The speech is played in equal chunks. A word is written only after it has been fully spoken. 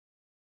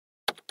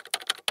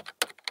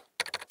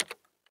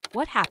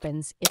What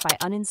happens if I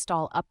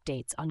uninstall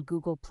updates on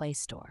Google Play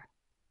Store?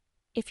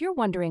 If you're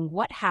wondering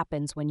what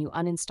happens when you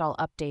uninstall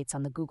updates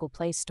on the Google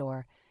Play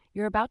Store,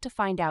 you're about to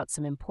find out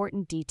some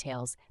important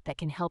details that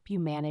can help you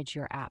manage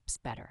your apps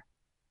better.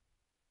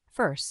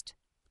 First,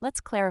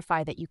 let's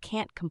clarify that you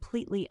can't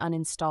completely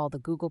uninstall the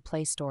Google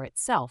Play Store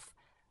itself,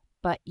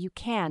 but you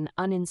can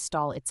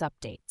uninstall its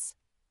updates.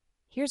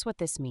 Here's what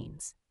this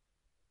means.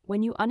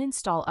 When you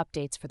uninstall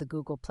updates for the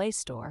Google Play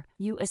Store,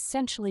 you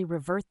essentially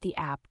revert the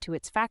app to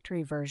its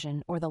factory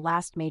version or the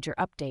last major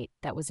update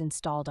that was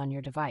installed on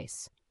your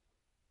device.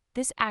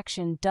 This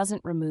action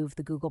doesn't remove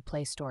the Google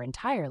Play Store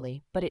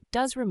entirely, but it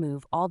does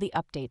remove all the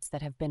updates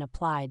that have been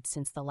applied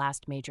since the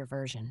last major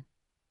version.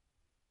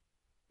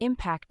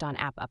 Impact on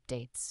app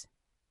updates.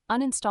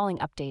 Uninstalling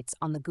updates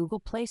on the Google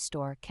Play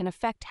Store can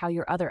affect how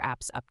your other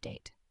apps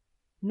update.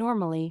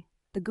 Normally,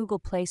 the Google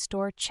Play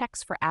Store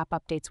checks for app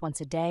updates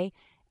once a day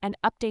and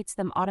updates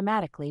them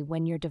automatically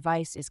when your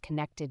device is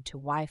connected to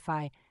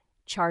Wi-Fi,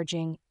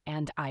 charging,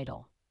 and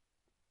idle.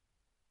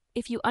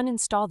 If you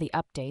uninstall the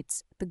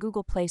updates, the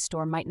Google Play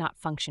Store might not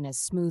function as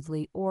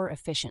smoothly or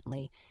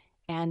efficiently,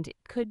 and it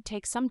could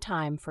take some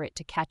time for it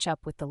to catch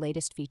up with the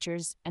latest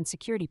features and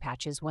security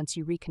patches once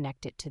you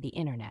reconnect it to the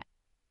internet.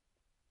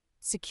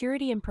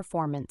 Security and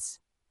performance.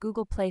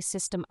 Google Play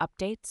system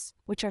updates,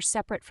 which are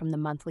separate from the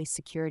monthly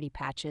security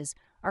patches,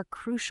 are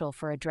crucial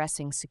for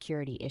addressing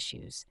security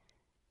issues.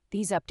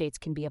 These updates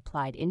can be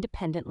applied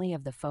independently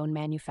of the phone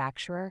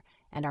manufacturer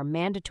and are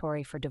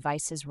mandatory for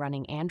devices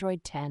running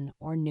Android 10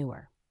 or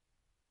newer.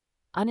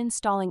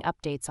 Uninstalling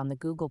updates on the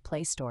Google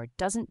Play Store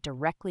doesn't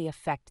directly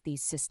affect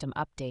these system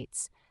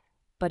updates,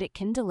 but it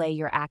can delay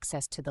your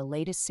access to the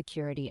latest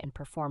security and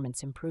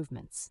performance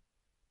improvements.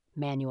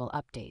 Manual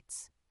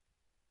updates.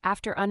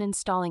 After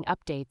uninstalling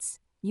updates,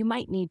 you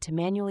might need to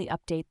manually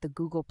update the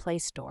Google Play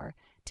Store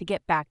to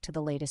get back to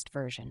the latest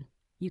version.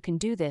 You can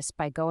do this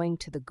by going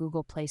to the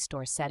Google Play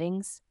Store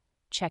settings,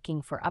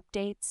 checking for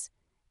updates,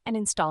 and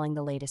installing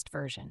the latest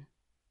version.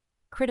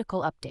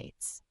 Critical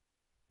updates.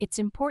 It's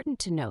important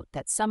to note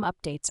that some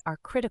updates are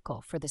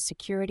critical for the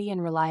security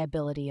and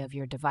reliability of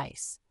your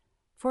device.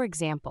 For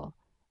example,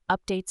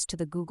 updates to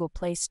the Google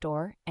Play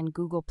Store and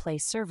Google Play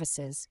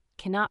services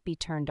cannot be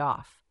turned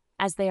off,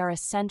 as they are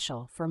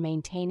essential for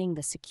maintaining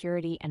the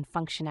security and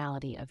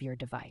functionality of your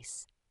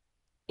device.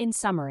 In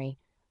summary,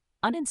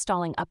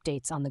 uninstalling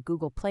updates on the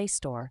Google Play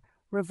Store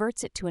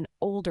reverts it to an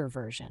older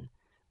version,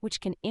 which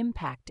can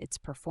impact its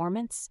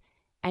performance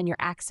and your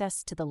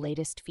access to the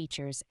latest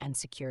features and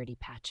security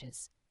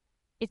patches.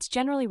 It's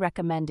generally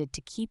recommended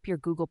to keep your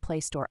Google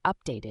Play Store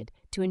updated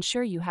to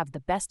ensure you have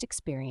the best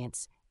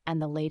experience and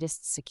the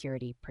latest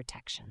security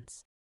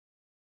protections.